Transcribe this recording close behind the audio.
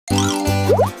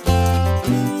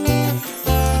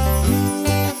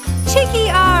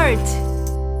Chiki art!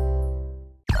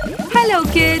 Hello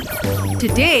kids!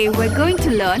 Today we're going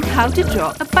to learn how to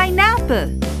draw a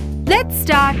pineapple. Let's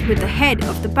start with the head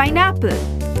of the pineapple.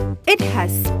 It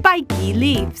has spiky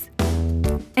leaves.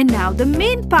 And now the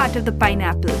main part of the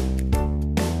pineapple.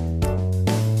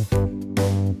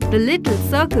 The little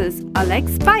circles are like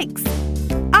spikes,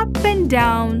 up and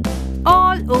down,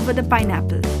 all over the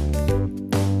pineapple.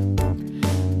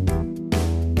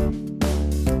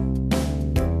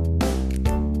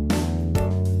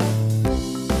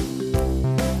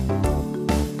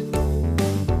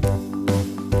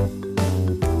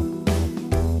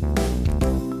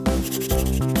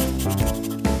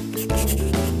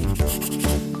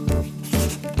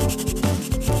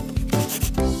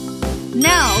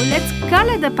 Now let's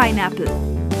color the pineapple.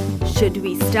 Should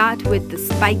we start with the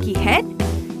spiky head?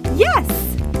 Yes!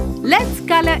 Let's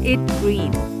color it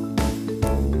green.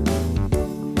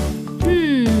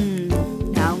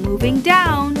 Now moving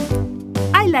down.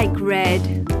 I like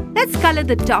red. Let's color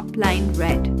the top line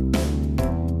red.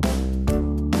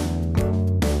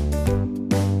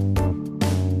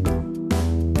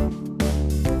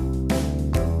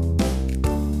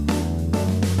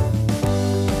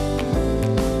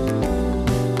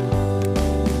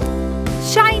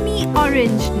 Shiny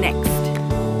orange next.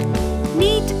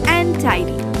 Neat and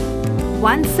tidy.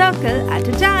 One circle at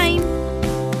a time.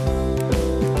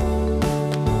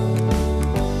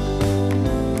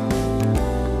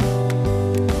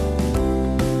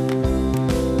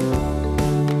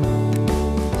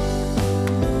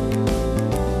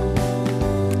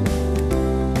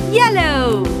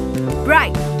 Yellow!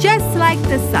 Bright, just like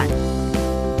the sun.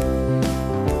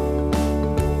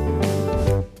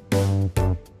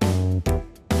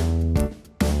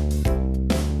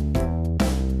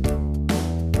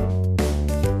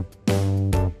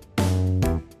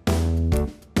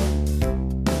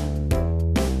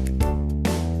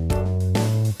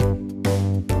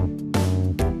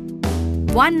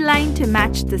 One line to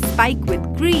match the spike with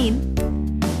green.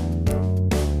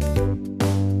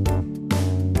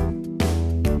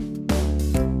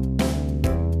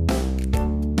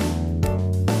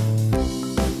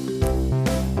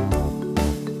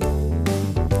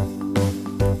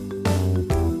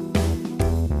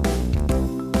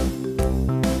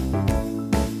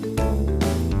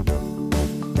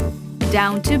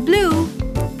 Down to blue,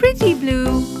 pretty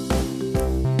blue.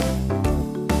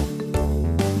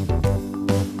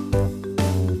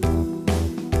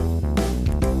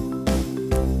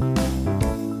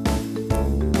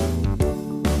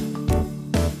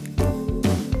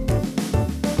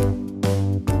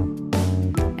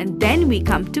 Then we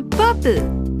come to purple.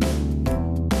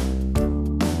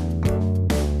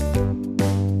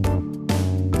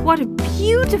 What a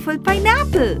beautiful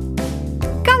pineapple!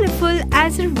 Colorful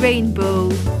as a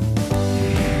rainbow.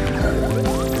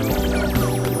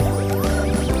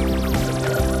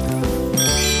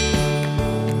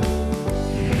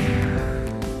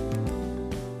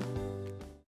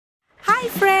 Hi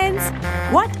friends!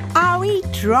 What are we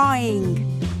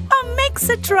drawing? A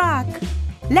mixer truck!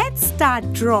 Let's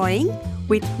start drawing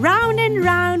with round and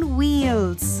round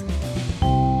wheels.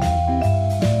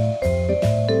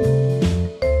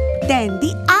 Then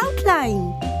the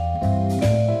outline.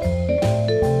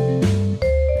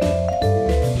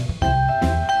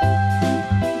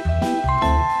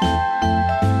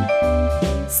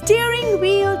 Steering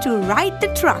wheel to ride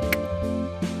the truck.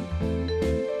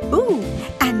 Ooh,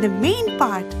 and the main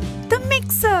part, the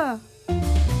mixer.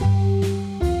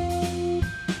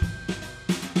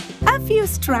 A few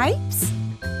stripes.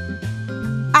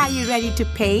 Are you ready to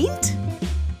paint?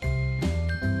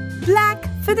 Black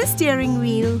for the steering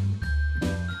wheel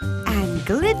and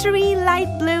glittery light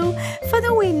blue for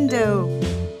the window.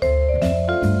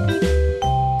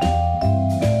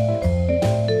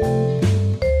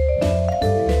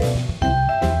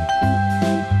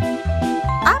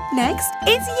 Up next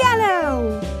is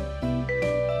yellow.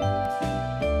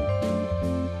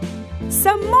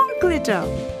 Some more glitter.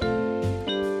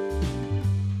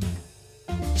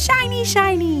 Shiny,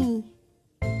 shiny.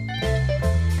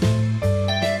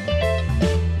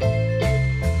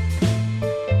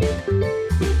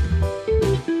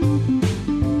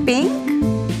 Pink.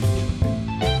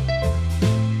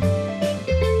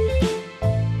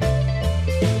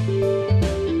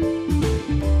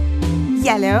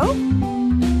 Yellow.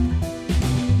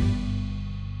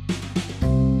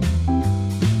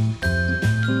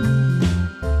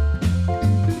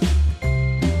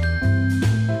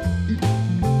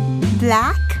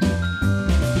 Black.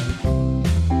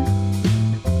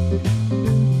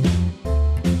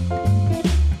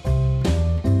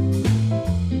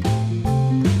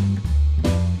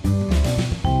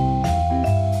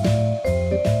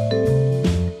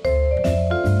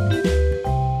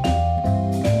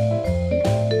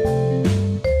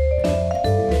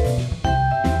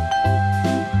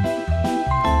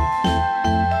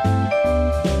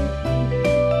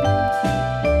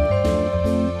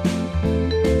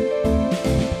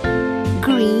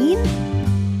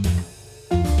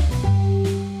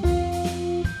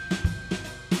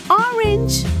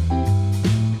 orange.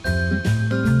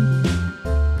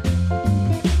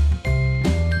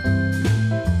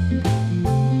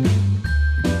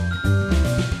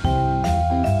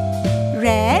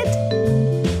 Red.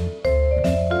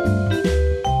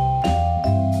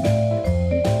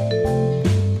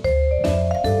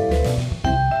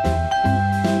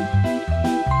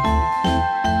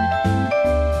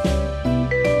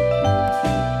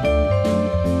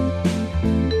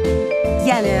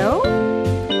 Yellow.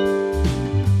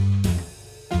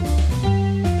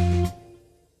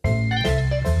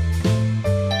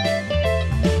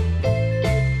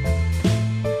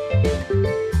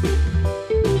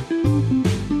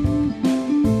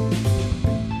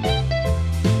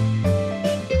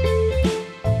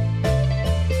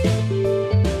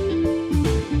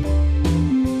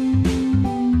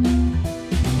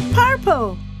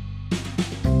 Purple.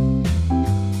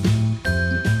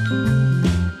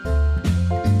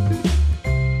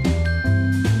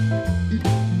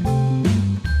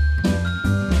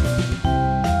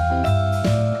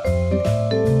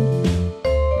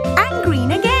 And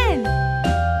green again.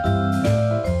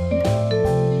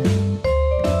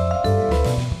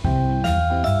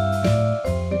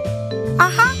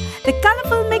 Aha! The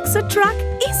colorful mixer truck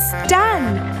is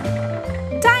done.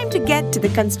 Time to get to the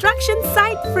construction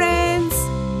site, friends.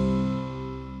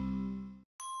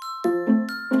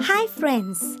 Hi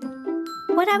friends,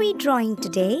 what are we drawing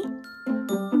today?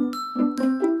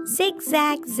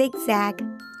 Zigzag, zigzag,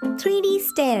 3D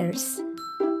stairs.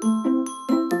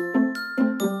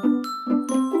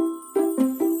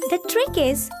 The trick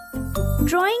is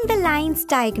drawing the lines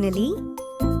diagonally,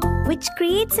 which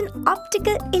creates an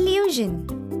optical illusion.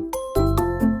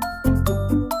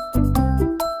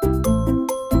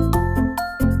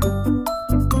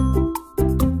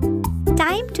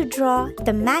 Time to draw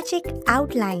the magic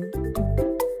outline.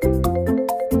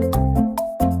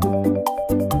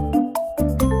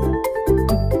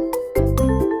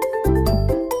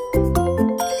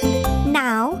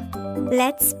 Now,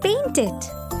 let's paint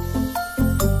it.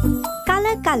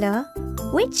 Color.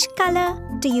 Which color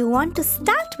do you want to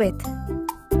start with?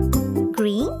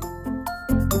 Green?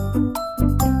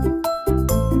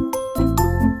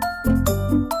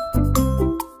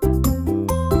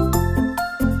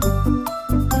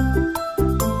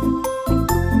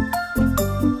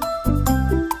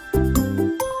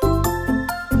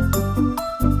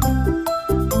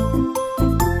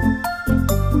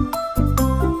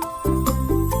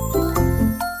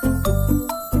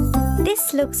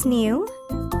 This looks new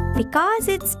because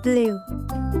it's blue.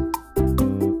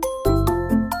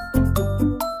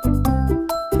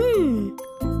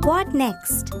 What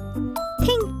next?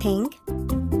 Think.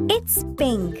 It's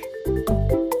pink.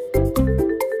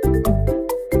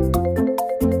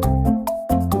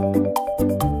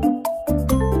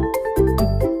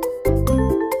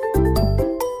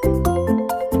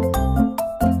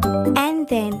 And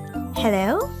then,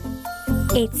 hello?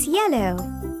 It's yellow.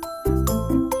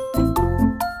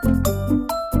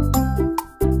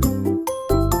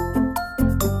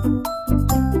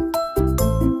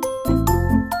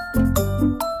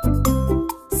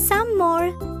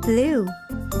 Blue.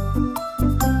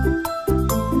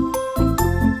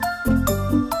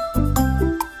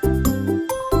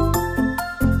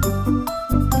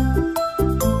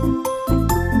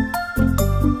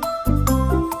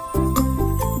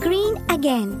 Green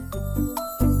again.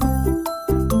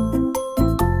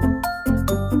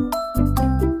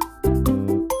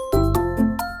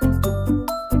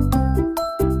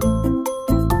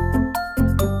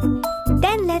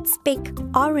 Then let's pick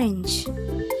orange.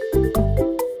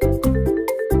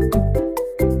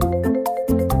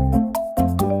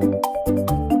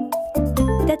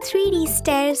 The 3D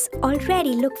stairs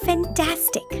already look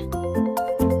fantastic.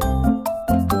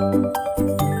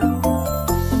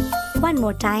 One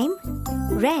more time,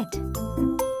 red.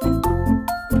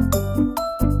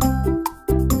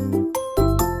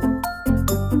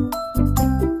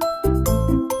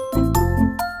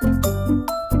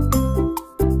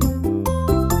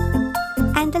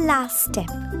 And the last step,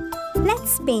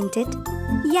 let's paint it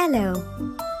yellow.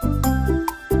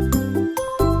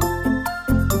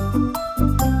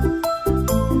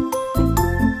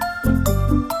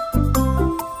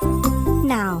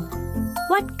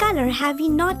 What color have we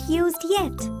not used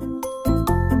yet?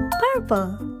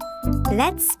 Purple.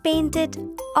 Let's paint it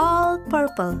all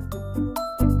purple.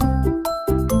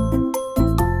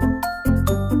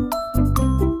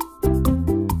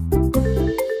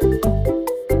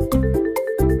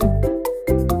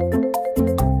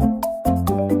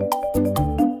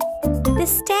 The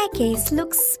staircase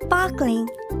looks sparkling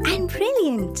and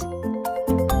brilliant.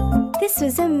 This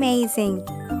was amazing.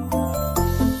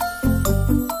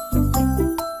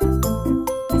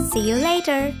 See you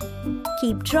later.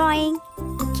 Keep drawing.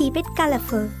 Keep it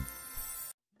colorful.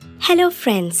 Hello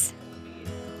friends.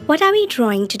 What are we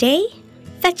drawing today?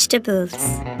 Vegetables.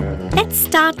 Let's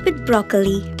start with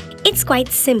broccoli. It's quite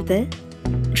simple.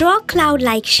 Draw a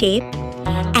cloud-like shape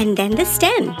and then the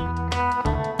stem.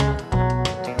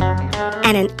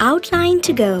 And an outline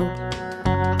to go.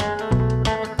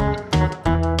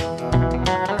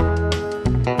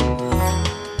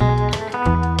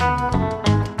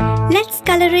 Let's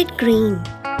color it green.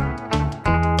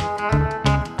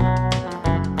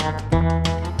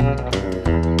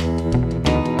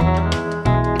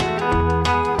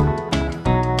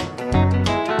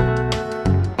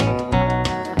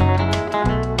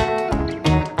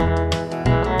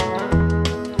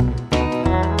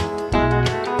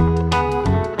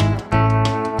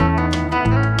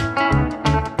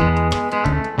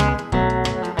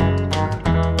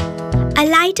 A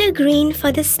lighter green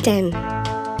for the stem.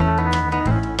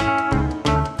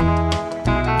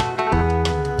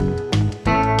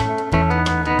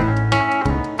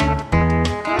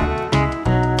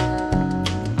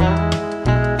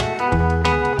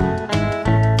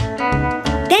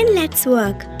 Then let's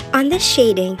work on the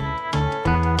shading.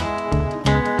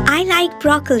 I like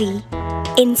broccoli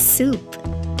in soup.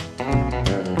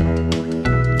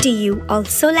 Do you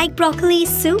also like broccoli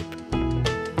soup?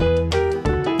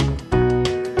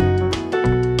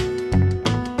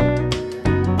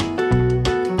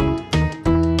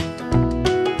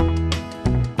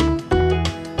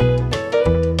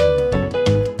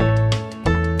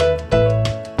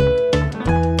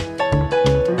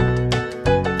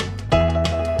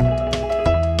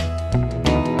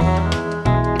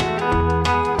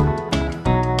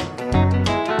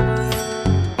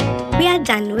 We are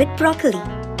done with broccoli.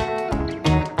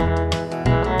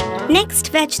 Next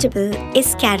vegetable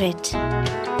is carrot.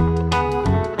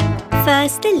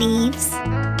 First the leaves,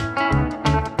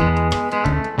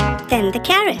 then the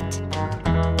carrot.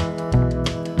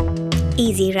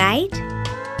 Easy, right?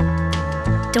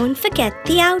 Don't forget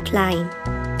the outline.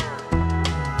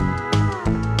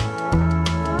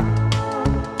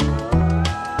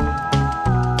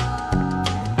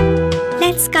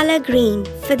 Let's color green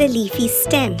for the leafy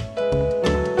stem.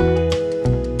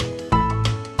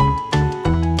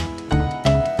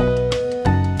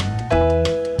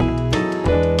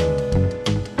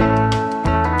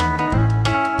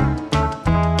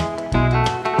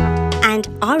 And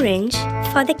orange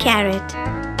for the carrot.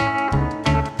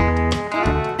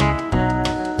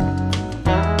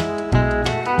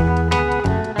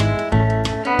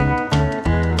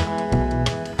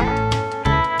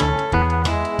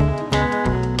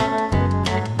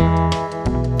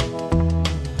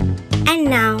 And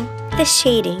now the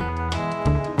shading.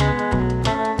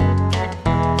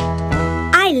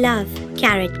 I love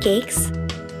carrot cakes.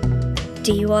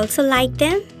 Do you also like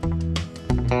them?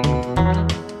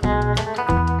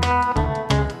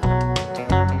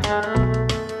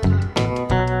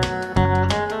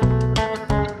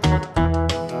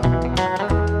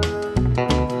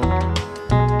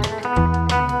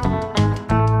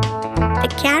 The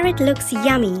carrot looks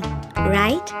yummy,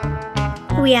 right?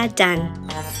 We are done.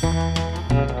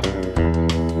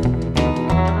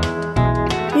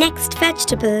 Next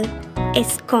vegetable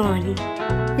is corn.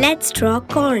 Let's draw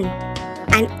corn,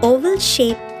 an oval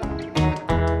shape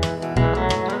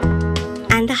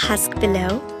and the husk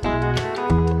below.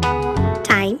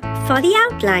 Time for the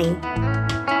outline.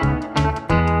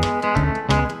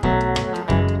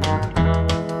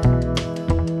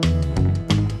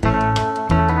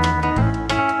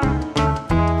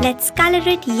 Let's color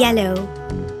it yellow.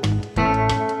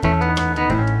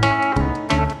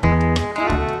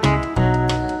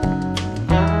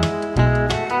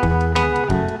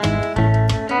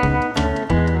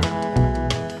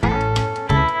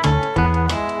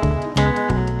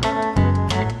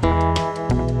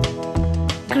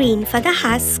 Green for the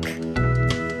husk.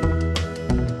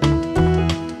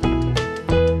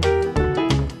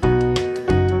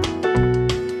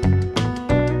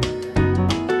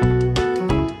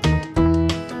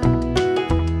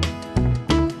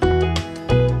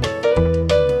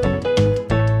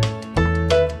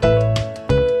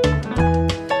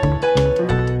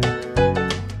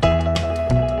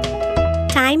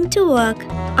 Time to work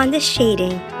on the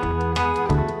shading.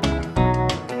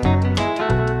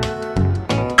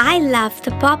 I love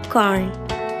the popcorn.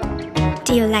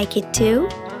 Do you like it too?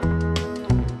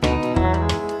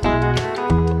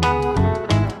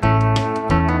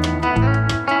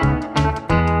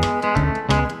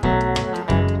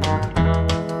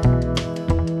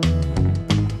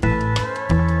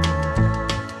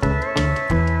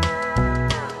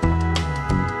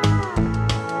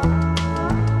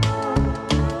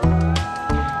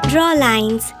 Draw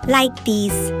lines like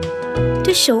these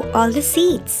to show all the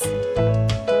seeds.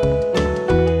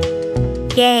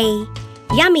 Yay!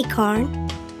 Yummy corn!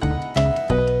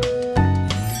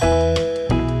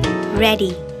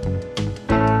 Ready.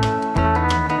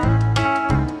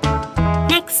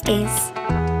 Next is,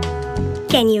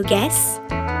 can you guess?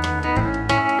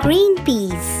 Green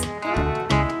peas.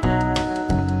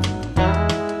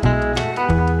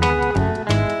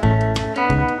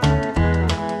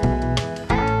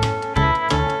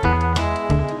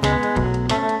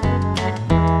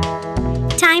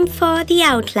 Time for the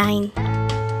outline.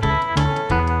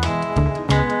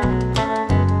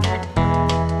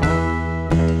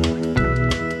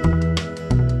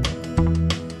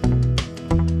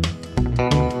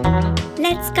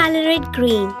 Let's color it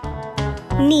green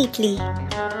neatly.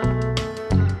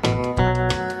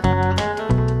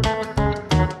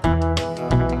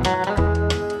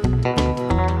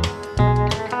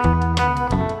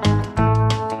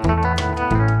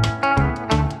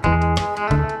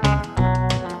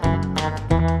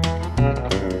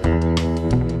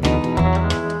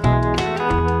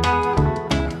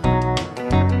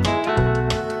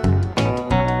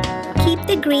 Keep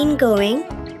the green going.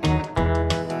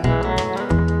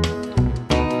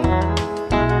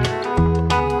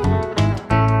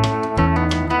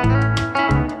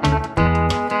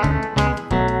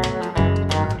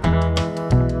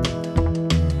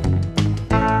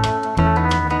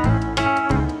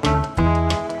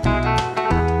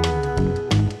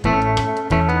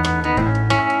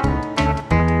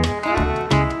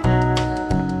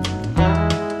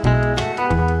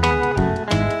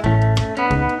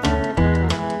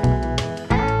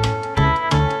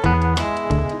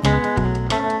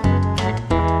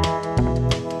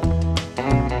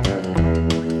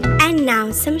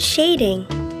 Now some shading.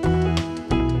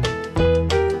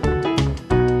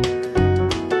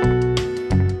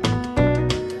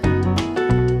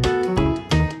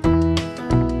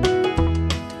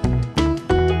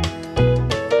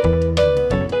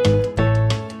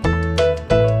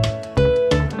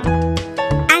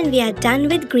 And we are done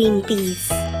with green peas.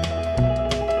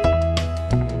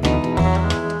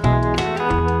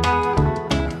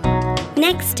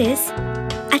 Next is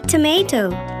a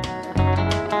tomato.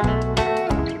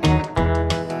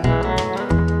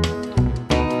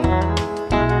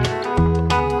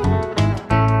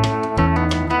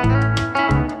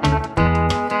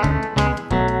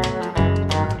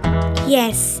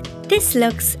 Yes, this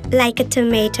looks like a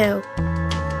tomato.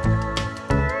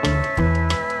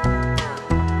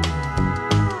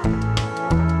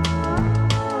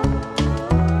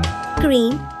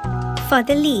 Green for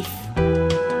the leaf.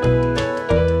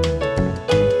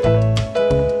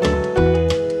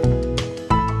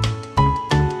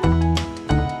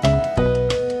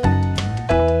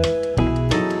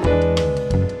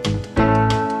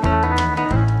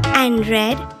 And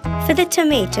red for the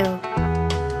tomato.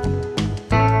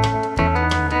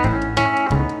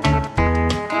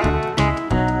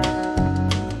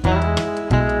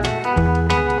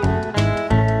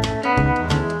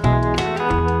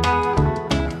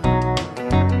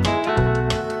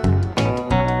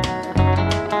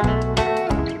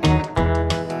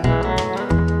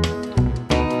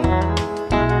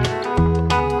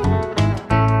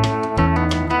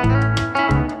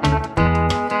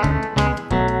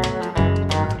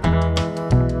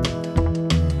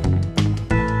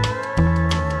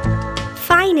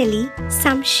 Finally,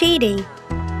 some shading.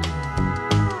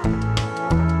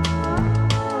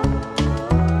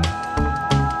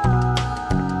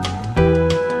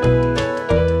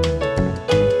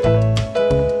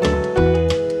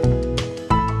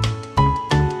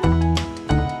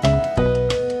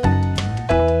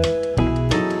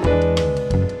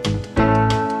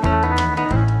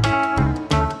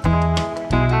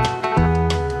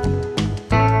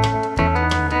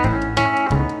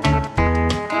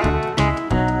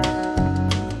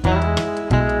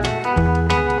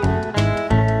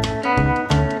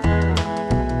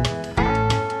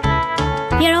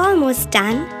 We're almost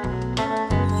done.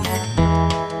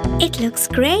 It looks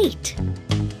great.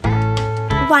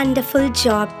 Wonderful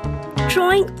job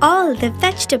drawing all the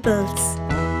vegetables.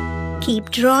 Keep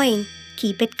drawing.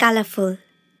 Keep it colorful.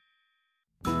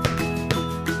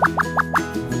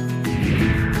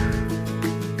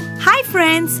 Hi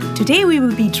friends! Today we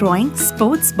will be drawing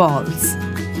sports balls.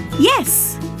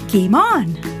 Yes! Game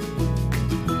on!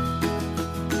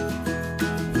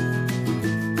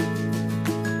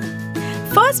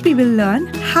 First we will learn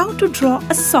how to draw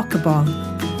a soccer ball.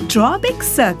 Draw a big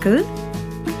circle.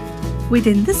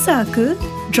 Within the circle,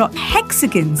 draw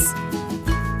hexagons.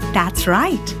 That's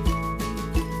right.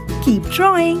 Keep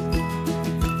drawing.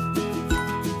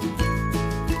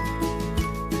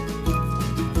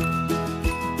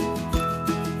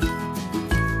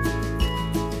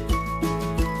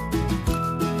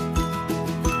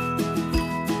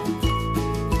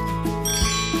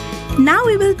 Now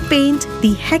we will paint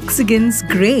the hexagons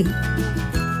grey.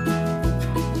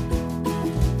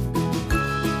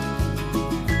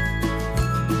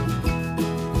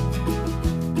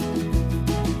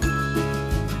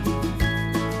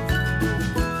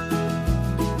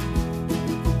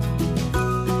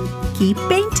 Keep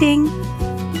painting.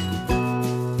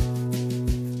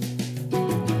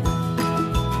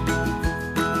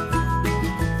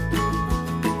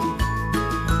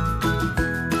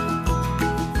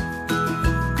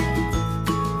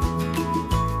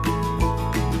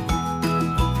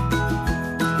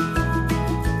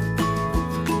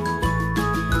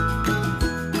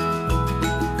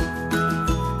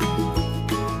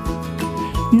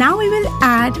 Now we will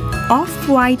add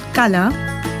off-white color.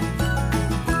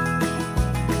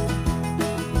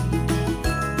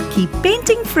 Keep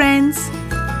painting, friends.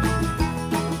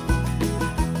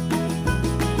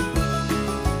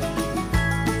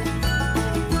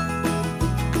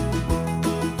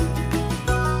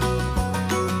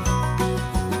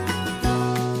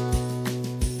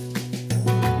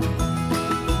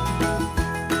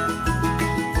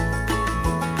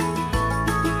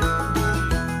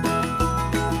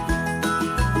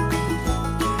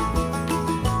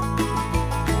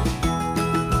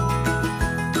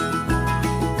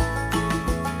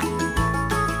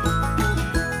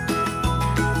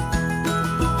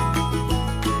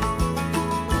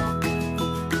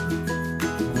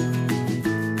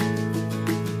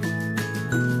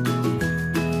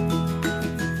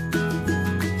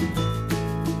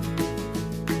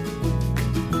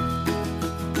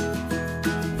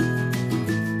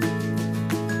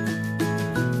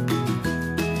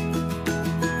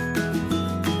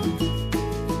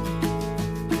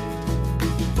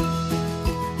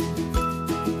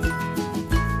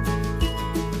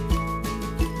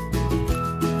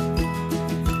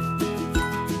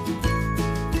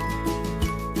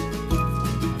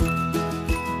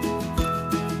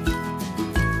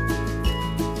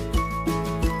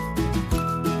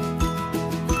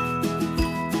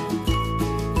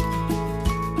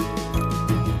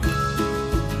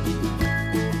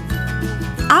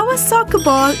 Our soccer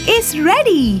ball is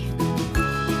ready.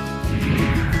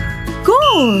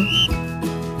 Goal!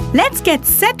 Let's get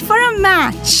set for a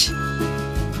match.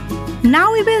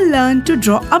 Now we will learn to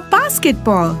draw a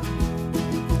basketball.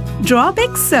 Draw a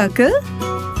big circle.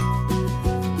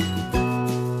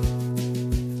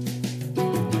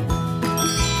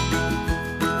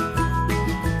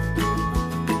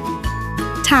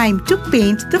 Time to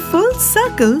paint the full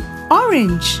circle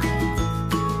orange.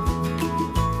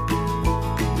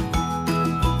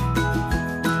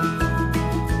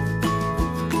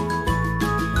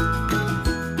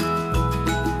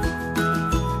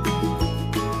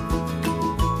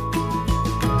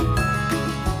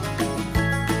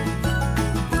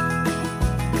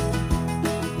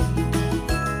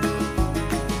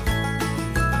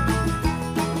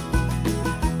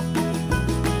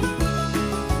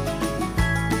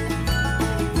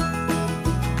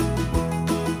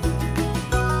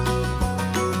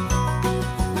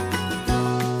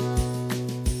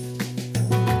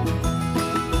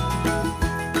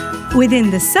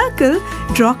 Within the circle,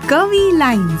 draw curvy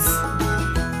lines.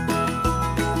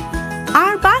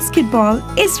 Our basketball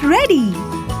is ready.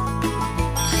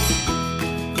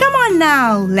 Come on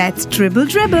now, let's dribble.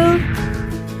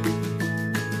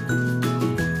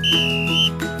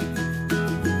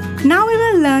 Now we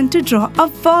will learn to draw a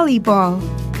volleyball.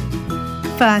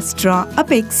 First, draw a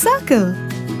big circle.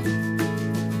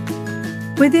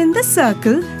 Within the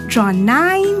circle, draw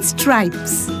 9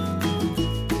 stripes.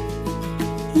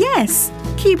 Yes,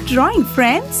 keep drawing,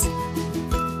 friends.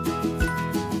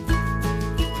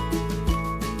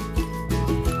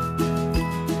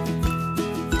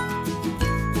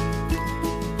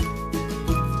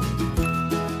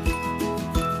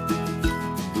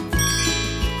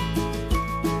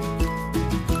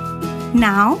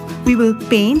 Now we will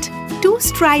paint 2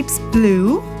 stripes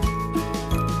blue,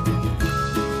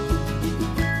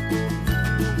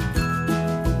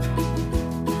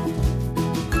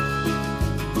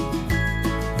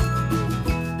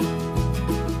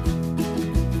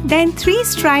 then 3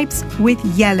 stripes with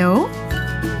yellow,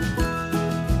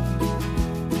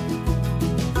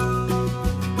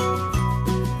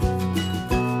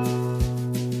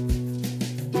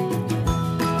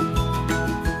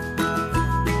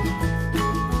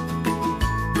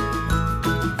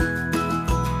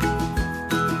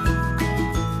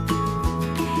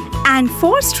 and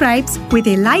 4 stripes with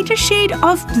a lighter shade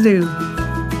of blue.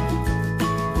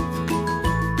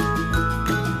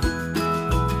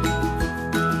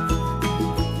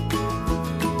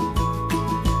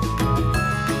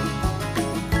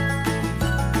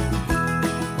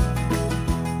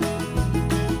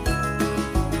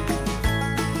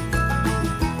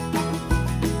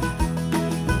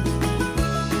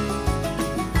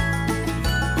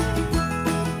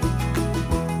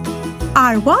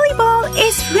 Our volleyball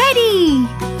is ready!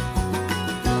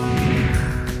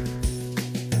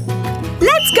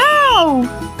 Let's go!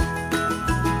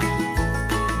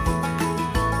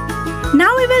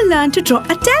 Now we will learn to draw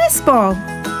a tennis ball.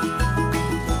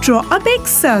 Draw a big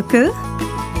circle.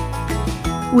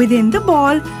 Within the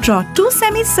ball, draw 2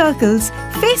 semicircles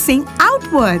facing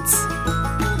outwards.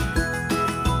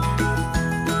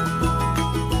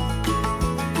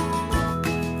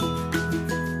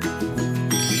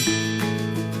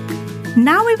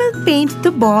 Now we will paint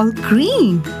the ball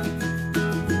green.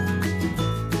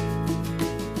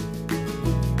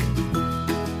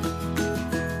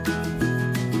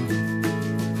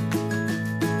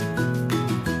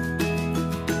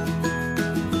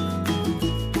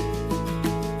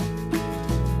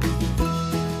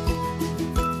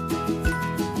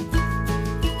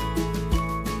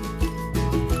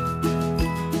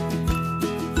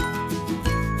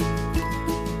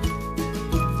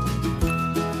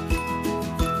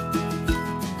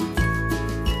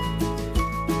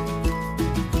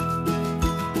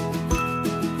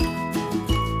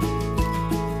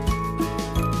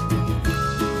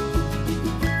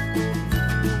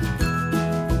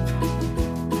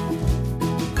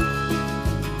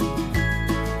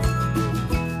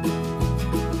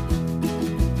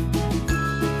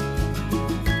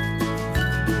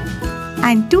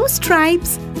 And 2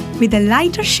 stripes with a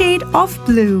lighter shade of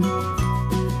blue.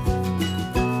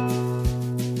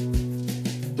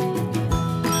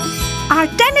 Our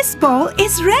tennis ball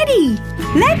is ready!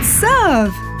 Let's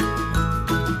serve!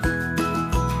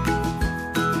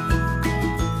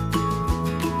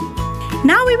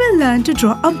 Now we will learn to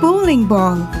draw a bowling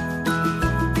ball.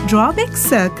 Draw a big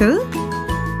circle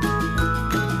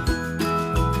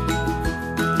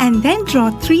and then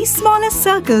draw 3 smaller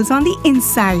circles on the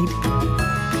inside.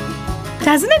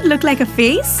 Doesn't it look like a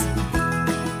face?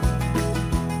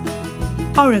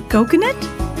 Or a coconut?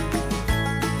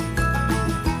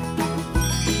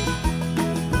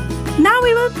 Now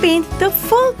we will paint the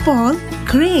full ball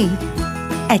grey,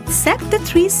 except the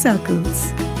 3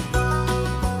 circles.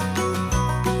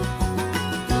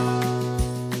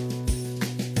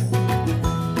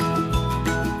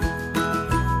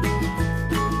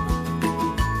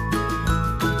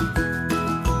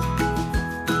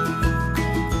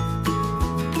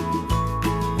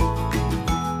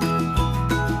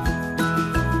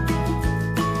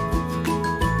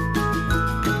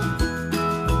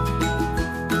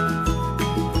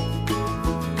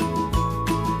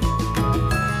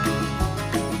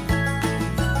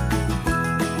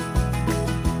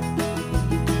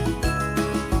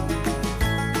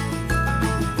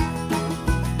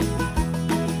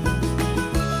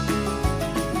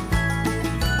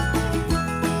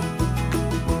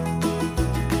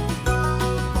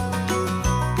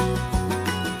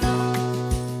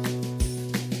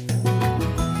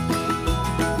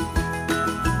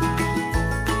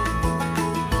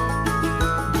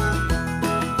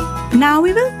 Now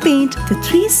we will paint the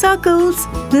 3 circles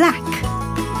black.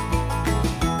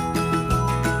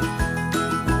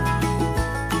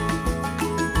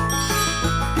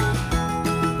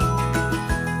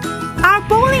 Our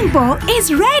bowling ball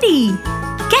is ready!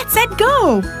 Get set,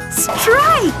 go!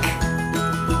 Strike!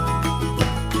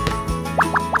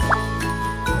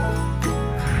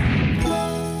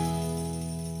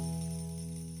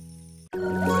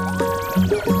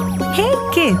 Hey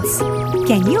kids!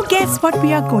 Can you guess what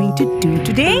we are going to do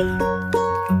today?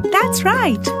 That's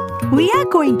right! We are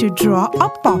going to draw a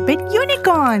puppet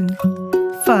unicorn.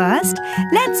 First,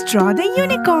 let's draw the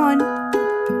unicorn.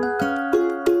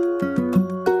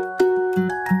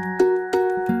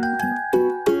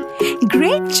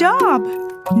 Great job!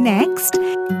 Next,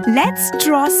 let's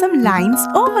draw some lines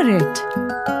over it.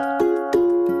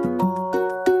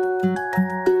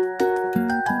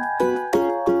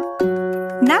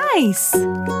 Nice!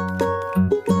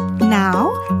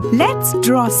 Now, let's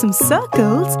draw some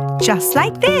circles just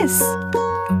like this.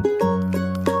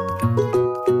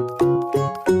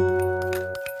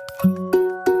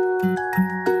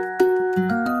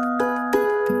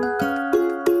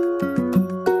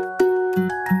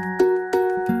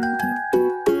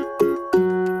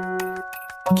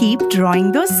 Keep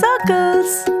drawing those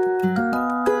circles.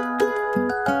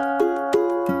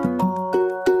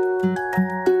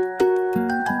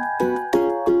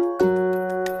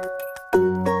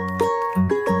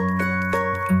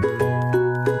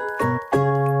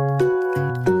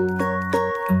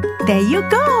 There you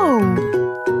go!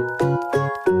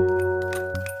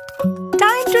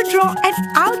 Time to draw an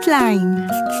outline.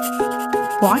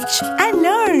 Watch and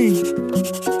learn.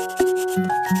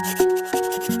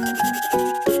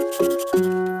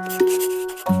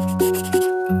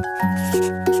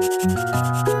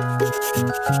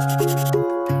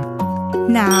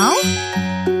 now,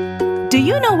 do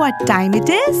you know what time it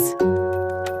is?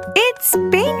 It's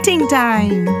painting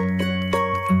time.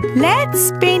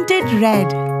 Let's paint it red.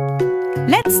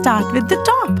 Let's start with the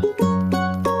top.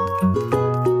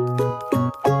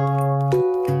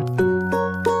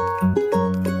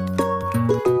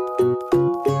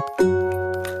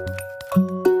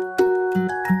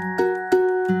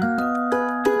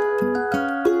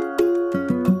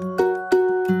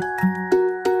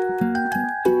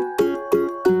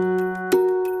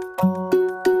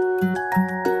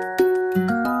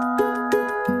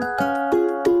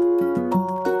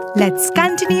 Let's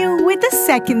continue with the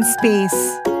second space.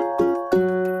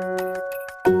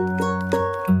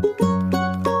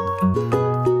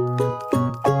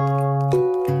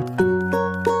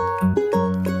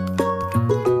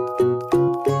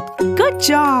 Good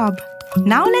job!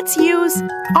 Now let's use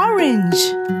orange.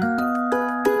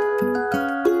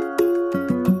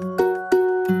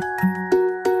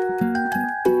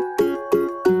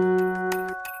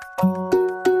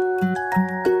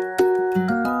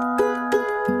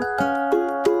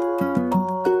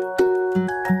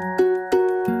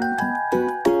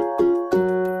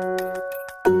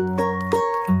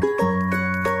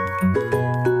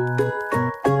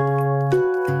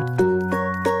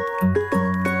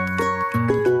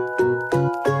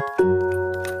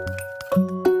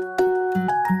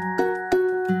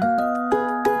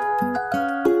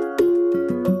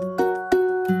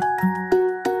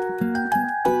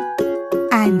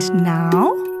 And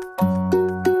now,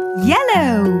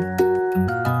 yellow.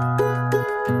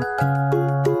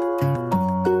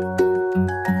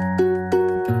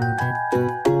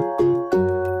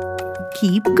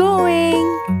 Keep going.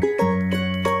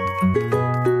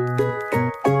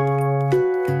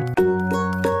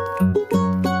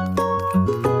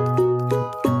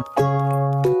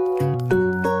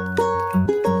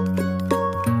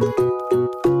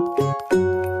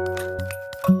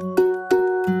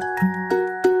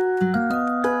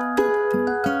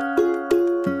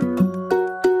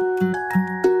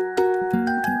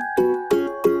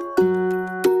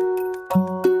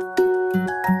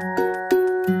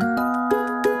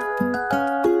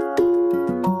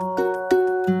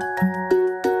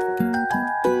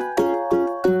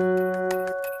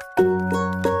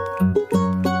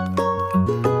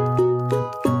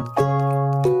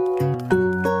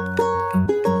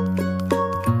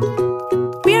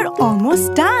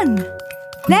 Almost done.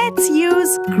 Let's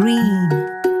use green.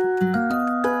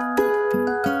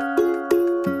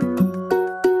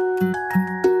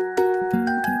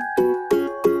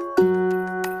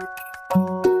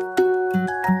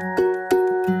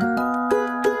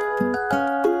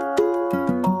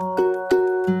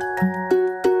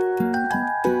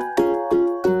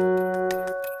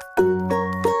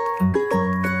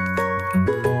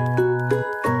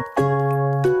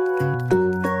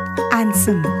 And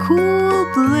some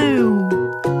cool blue.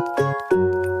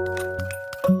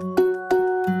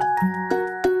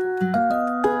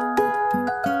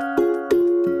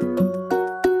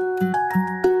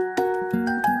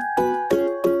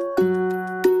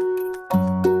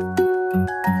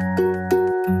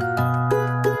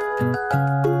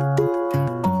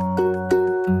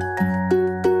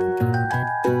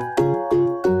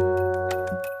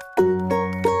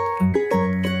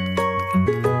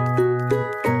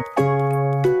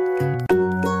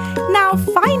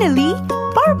 Finally,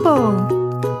 purple.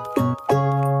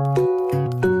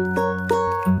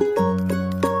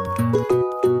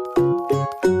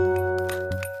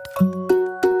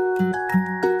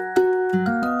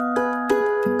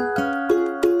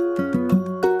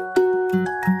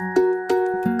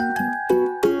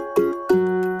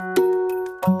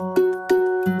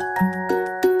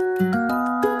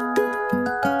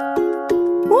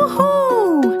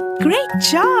 Woohoo! Great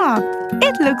job!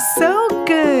 It looks so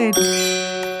good.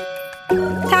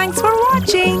 Thanks for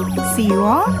watching. See you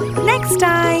all next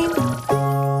time.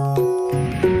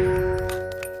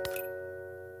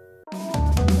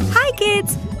 Hi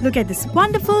kids, look at this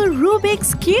wonderful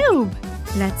Rubik's Cube.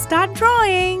 Let's start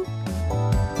drawing.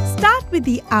 Start with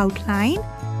the outline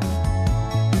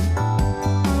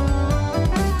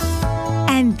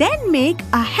and then make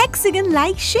a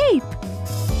hexagon-like shape.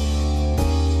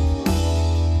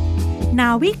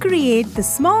 Now we create the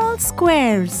small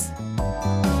squares.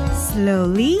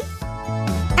 Slowly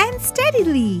and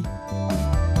steadily.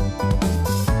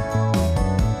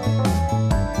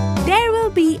 There will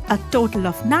be a total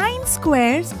of 9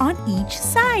 squares on each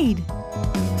side.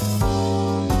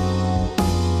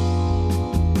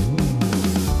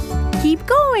 Keep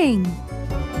going.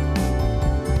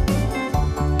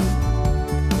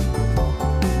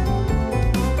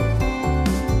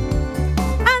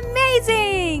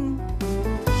 Amazing!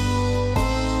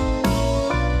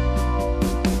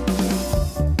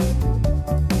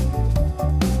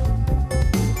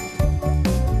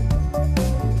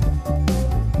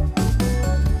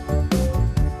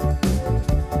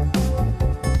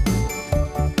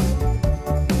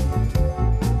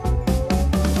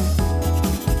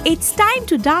 It's time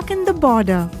to darken the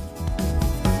border.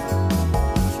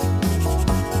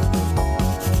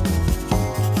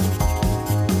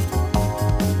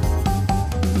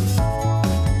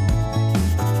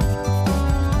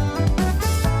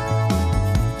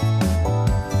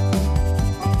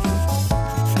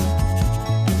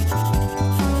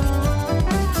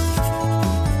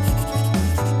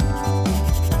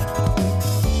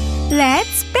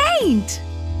 Let's paint!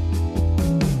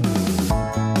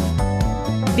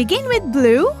 Begin with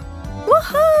blue.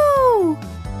 Woohoo!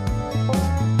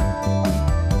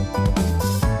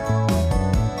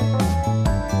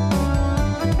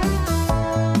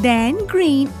 Then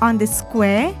green on the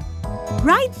square,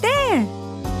 right there.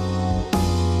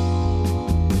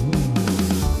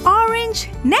 Orange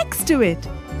next to it.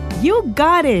 You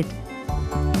got it.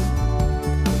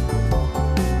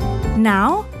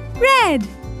 Now red.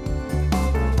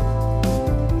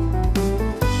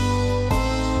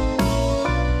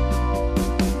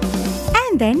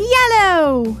 And then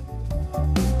yellow.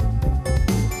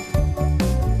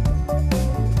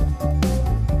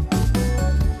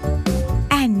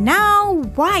 And now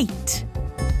white.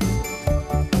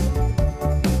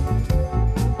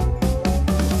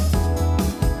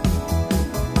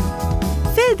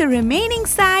 Fill the remaining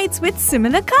sides with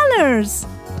similar colors.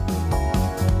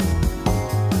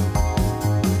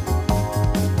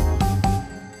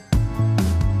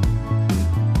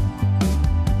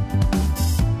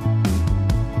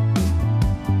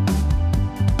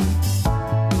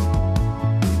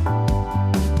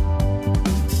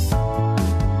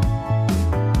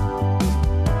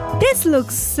 This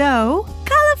looks so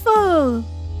colorful!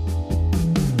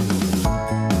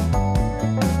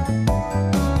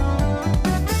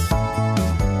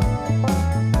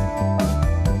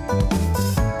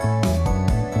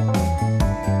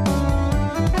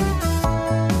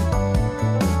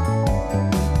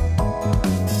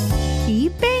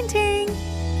 Keep painting!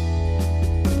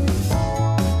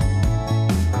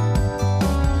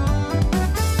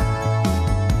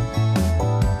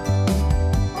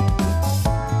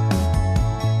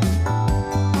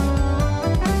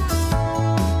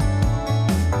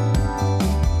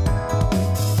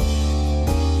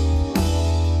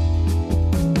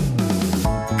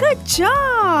 Good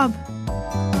job!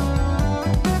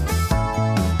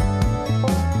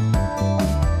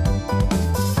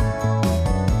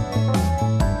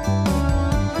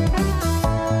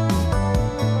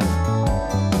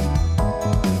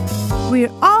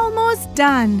 We're almost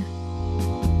done.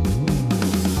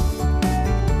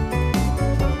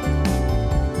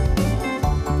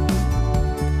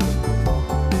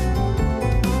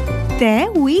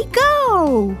 There we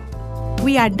go!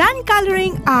 We are done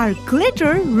coloring our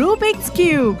glitter Rubik's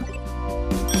Cube.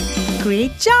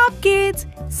 Great job, kids!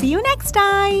 See you next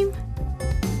time!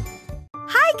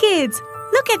 Hi, kids!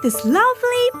 Look at this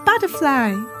lovely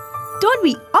butterfly. Don't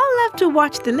we all love to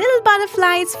watch the little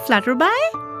butterflies flutter by?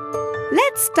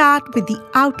 Let's start with the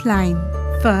outline.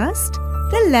 First,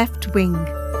 the left wing.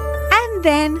 And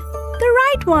then, the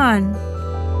right one.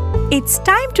 It's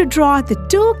time to draw the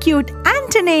two cute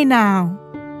antennae now.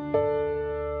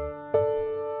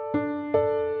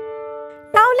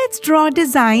 Now let's draw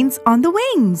designs on the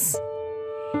wings.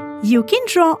 You can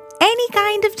draw any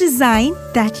kind of design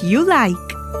that you like.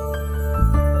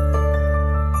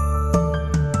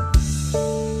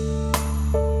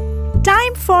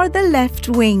 Time for the left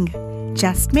wing.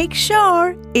 Just make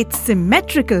sure it's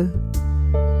symmetrical.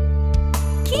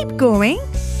 Keep going,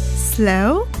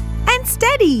 slow and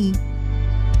steady.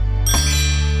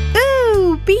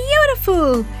 Ooh,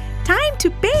 beautiful! Time to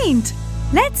paint.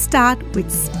 Let's start with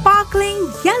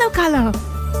sparkling yellow color.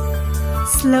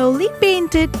 Slowly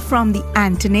paint it from the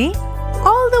antennae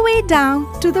all the way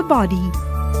down to the body.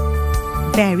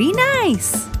 Very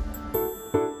nice!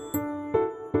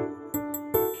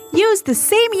 Use the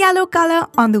same yellow color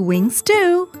on the wings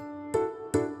too.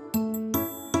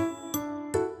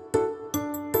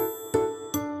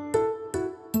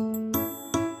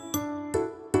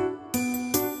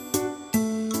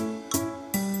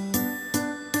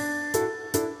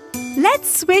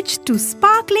 Let's switch to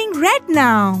sparkling red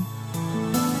now.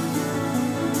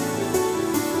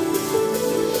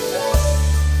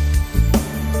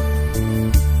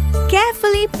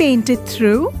 Carefully paint it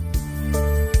through.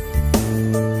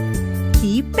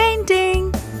 Keep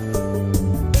painting.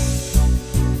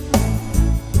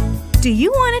 Do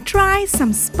you want to try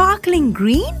some sparkling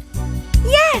green?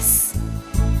 Yes!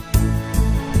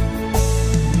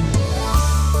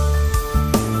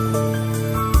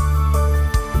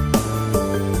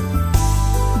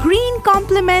 Green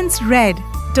complements red.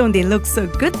 Don't they look so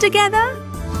good together?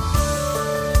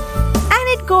 And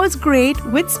it It goes great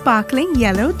with sparkling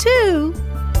yellow too.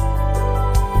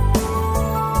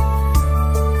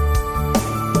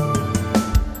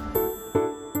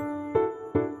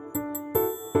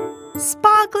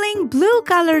 Sparkling blue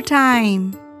color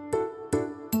time.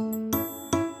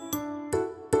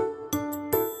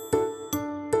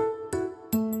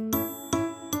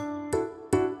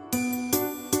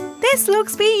 This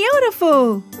looks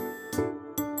beautiful.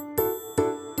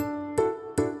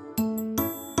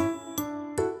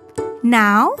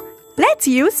 Now, let's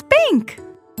use pink.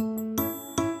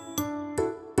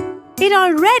 It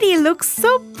already looks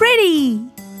so pretty.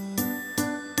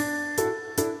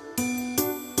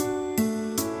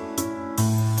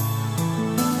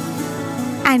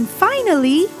 And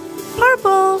finally,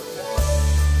 purple.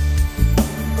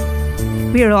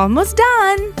 We're almost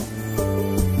done.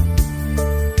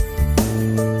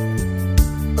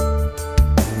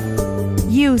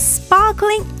 Use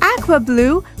sparkling aqua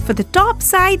blue for the top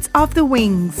sides of the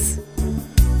wings.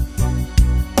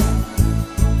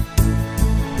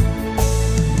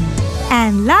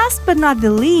 And last but not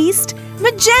the least,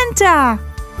 magenta.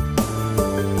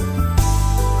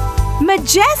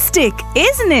 Majestic,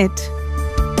 isn't it?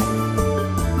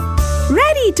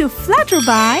 Ready to flutter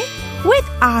by with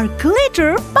our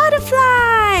glitter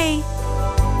butterfly.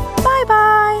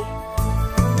 Bye-bye.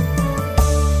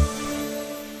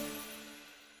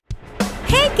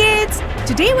 Hey kids,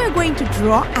 today we're going to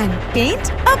draw and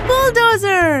paint a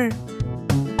bulldozer.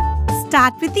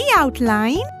 Start with the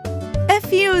outline, a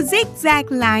few zigzag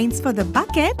lines for the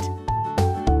bucket,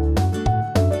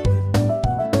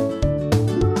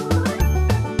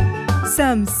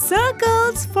 some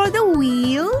circles for the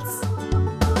wheels,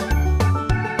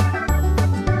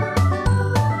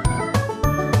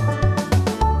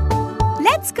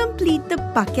 let's complete the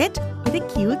bucket with a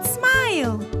cute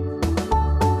smile.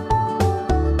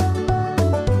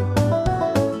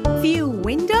 Few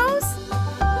windows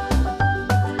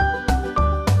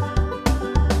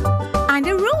and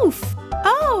a roof.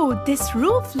 Oh, this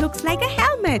roof looks like a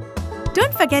helmet.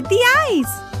 Don't forget the eyes.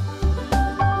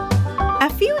 A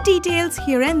few details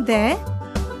here and there.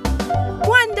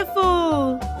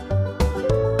 Wonderful!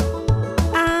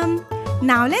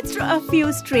 Now let's draw a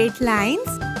few straight lines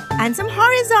and some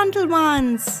horizontal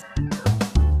ones.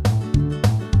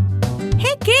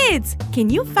 Hey kids, can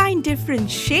you find different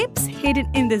shapes hidden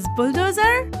in this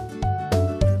bulldozer?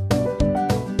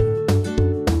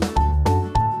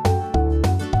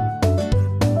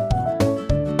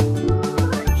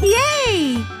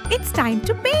 Yay! It's time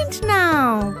to paint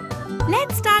now.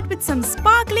 Let's start with some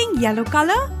sparkling yellow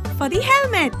color for the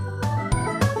helmet,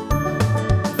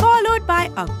 followed by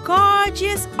a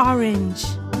gorgeous orange.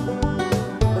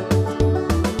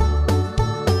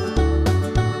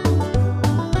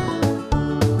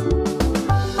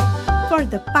 For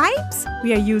the pipes,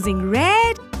 we are using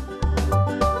red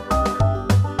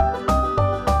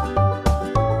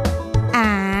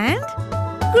and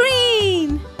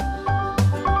green.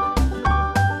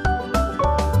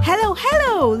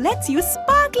 Hello, let's use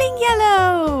sparkling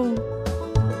yellow.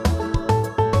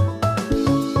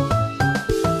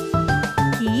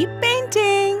 Keep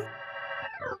painting.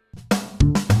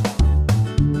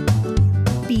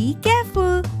 Be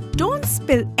careful, don't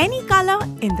spill any color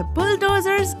in the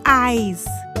bulldozer's eyes.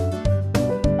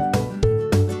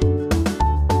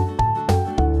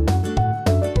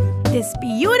 This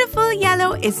beautiful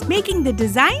yellow is making the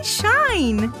design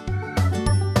shine.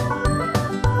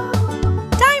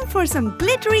 Time for some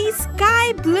glittery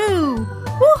sky blue.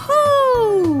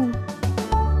 Woohoo!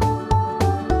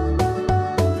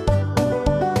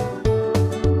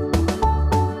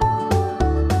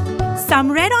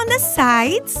 Some red on the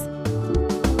sides.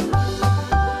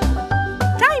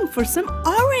 Time for some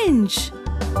orange.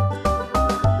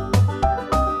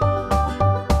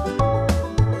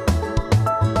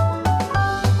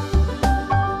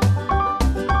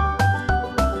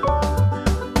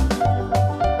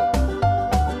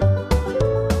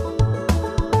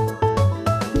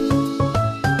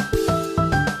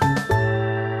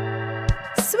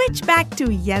 Switch back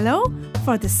to yellow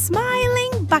for the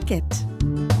smiling bucket.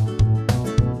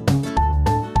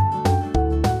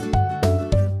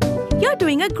 You're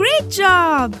doing a great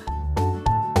job!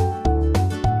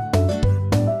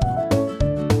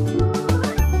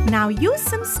 Now use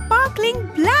some sparkling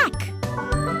black.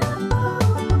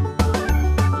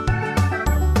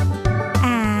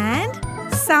 And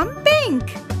some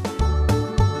pink.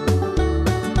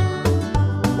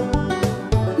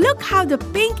 Look how the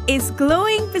pink is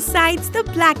glowing besides the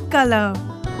black color.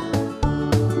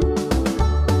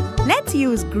 Let's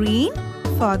use green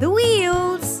for the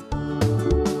wheels.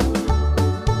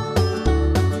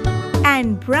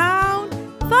 And brown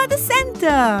for the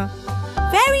center.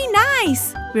 Very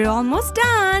nice. We're almost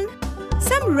done.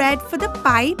 Some red for the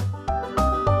pipe.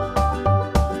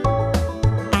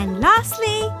 And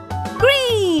lastly,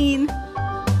 green.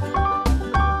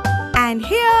 And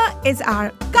here is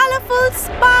our colorful,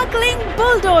 sparkling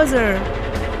bulldozer.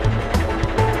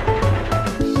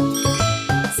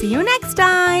 See you next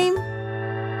time.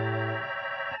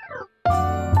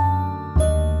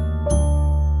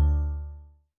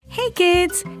 Hey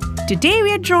kids, today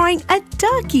we are drawing a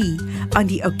turkey on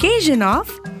the occasion of,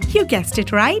 you guessed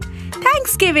it right,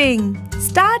 Thanksgiving.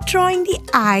 Start drawing the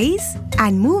eyes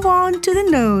and move on to the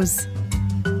nose.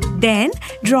 Then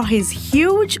draw his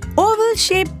huge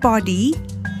oval-shaped body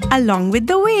along with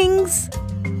the wings.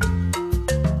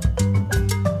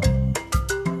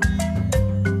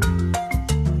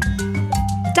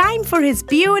 Time for his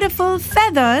beautiful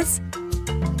feathers.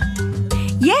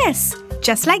 Yes,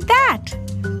 just like that.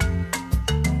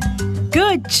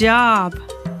 Good job!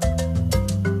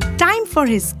 Time for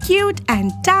his cute and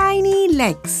tiny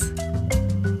legs.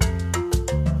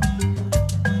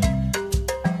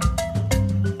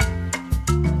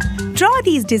 Draw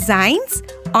these designs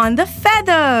on the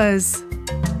feathers.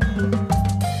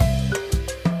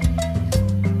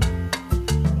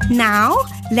 Now,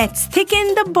 let's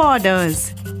thicken the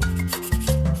borders.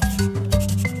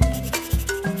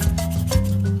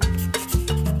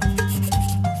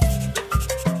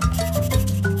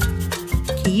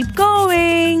 Keep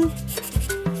going.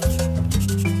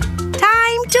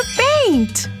 Time to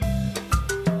paint.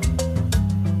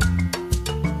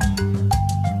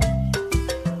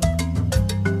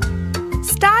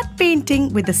 Start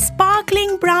painting with the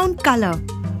sparkling brown color.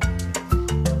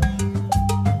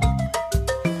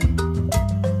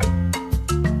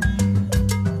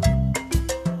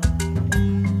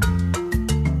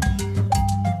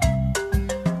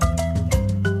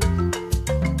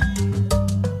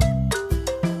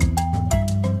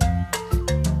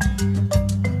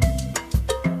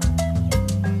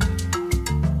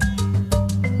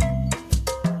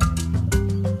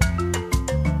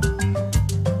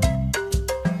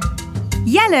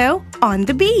 Yellow on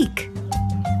the beak.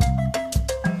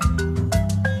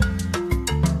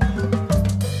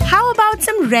 How about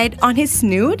some red on his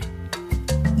snoot?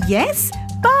 Yes,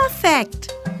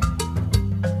 perfect!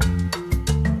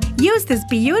 Use this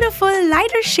beautiful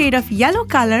lighter shade of yellow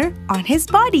color on his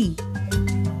body.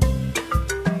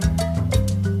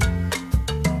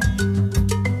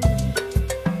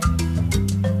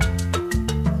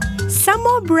 Some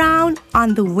more brown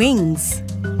on the wings.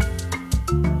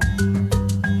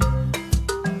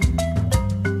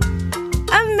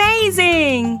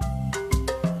 Amazing!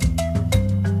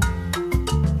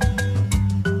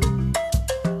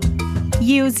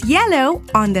 Use yellow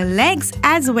on the legs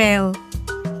as well.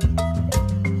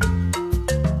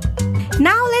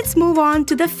 Now let's move on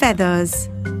to the feathers.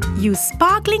 Use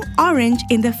sparkling orange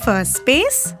in the first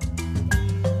space.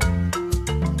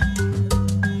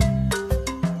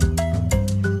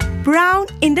 Brown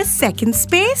in the second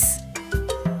space.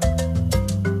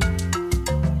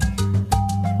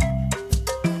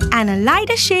 And a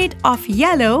lighter shade of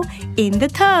yellow in the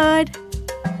third.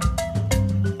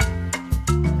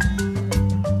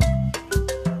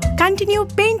 Continue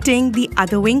painting the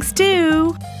other wings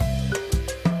too.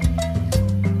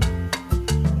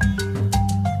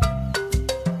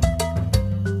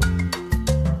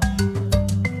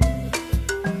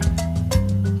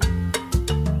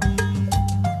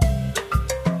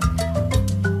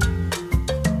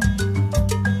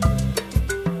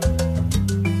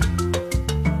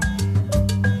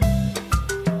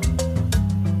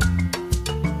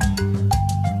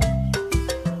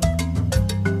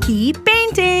 Keep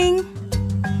painting.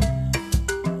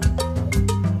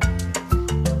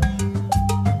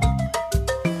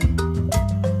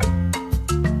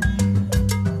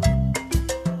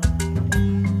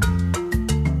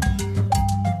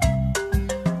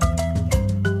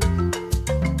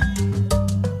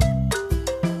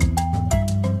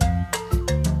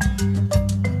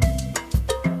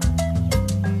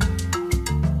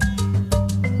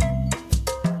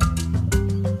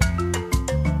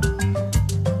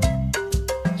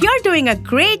 You're doing a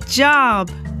great job!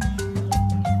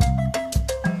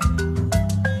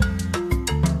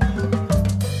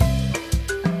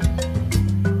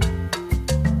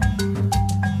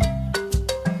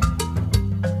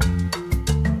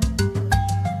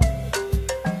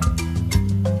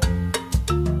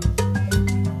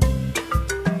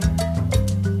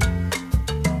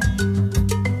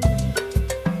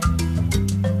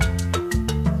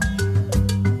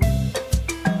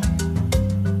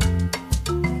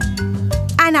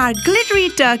 And our glittery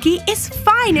turkey is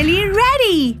finally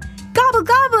ready! Gobble,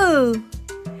 gobble!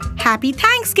 Happy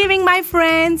Thanksgiving, my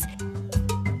friends!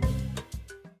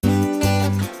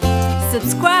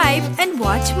 Subscribe and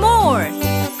watch more.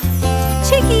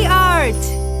 Chiki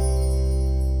Art!